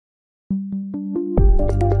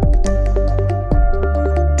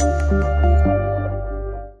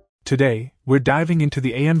Today, we're diving into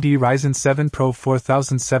the AMD Ryzen 7 Pro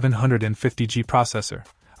 4750G processor,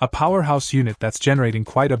 a powerhouse unit that's generating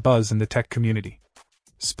quite a buzz in the tech community.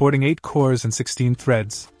 Sporting 8 cores and 16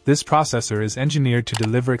 threads, this processor is engineered to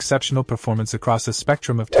deliver exceptional performance across a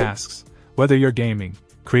spectrum of tasks, whether you're gaming,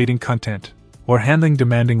 creating content, or handling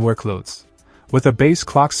demanding workloads. With a base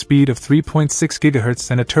clock speed of 3.6 GHz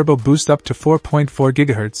and a turbo boost up to 4.4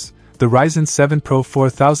 GHz, the Ryzen 7 Pro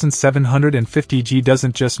 4750G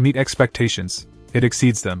doesn't just meet expectations, it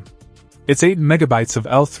exceeds them. Its 8 MB of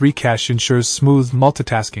L3 cache ensures smooth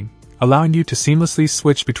multitasking, allowing you to seamlessly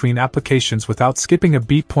switch between applications without skipping a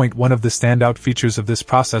beat. One of the standout features of this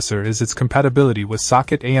processor is its compatibility with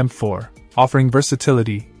socket AM4, offering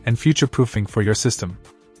versatility and future-proofing for your system.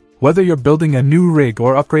 Whether you're building a new rig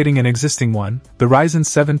or upgrading an existing one, the Ryzen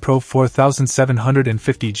 7 Pro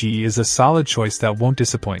 4750G is a solid choice that won't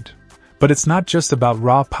disappoint. But it's not just about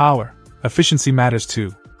raw power, efficiency matters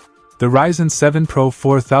too. The Ryzen 7 Pro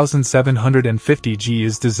 4750G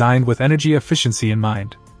is designed with energy efficiency in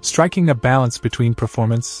mind, striking a balance between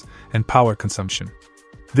performance and power consumption.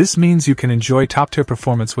 This means you can enjoy top-tier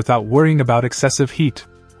performance without worrying about excessive heat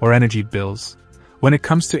or energy bills. When it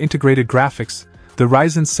comes to integrated graphics, the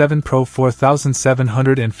Ryzen 7 Pro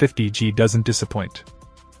 4750G doesn't disappoint.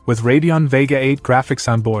 With Radeon Vega 8 graphics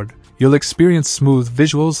on board, you'll experience smooth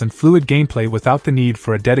visuals and fluid gameplay without the need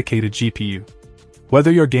for a dedicated GPU.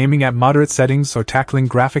 Whether you're gaming at moderate settings or tackling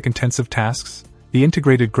graphic-intensive tasks, the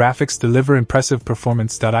integrated graphics deliver impressive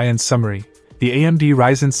performance. In summary, the AMD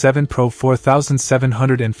Ryzen 7 Pro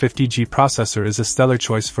 4750G processor is a stellar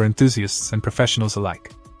choice for enthusiasts and professionals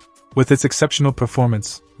alike. With its exceptional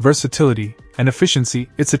performance, versatility, and efficiency,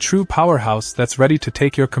 it's a true powerhouse that's ready to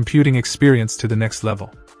take your computing experience to the next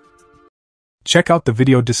level. Check out the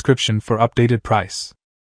video description for updated price.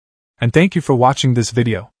 And thank you for watching this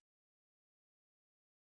video.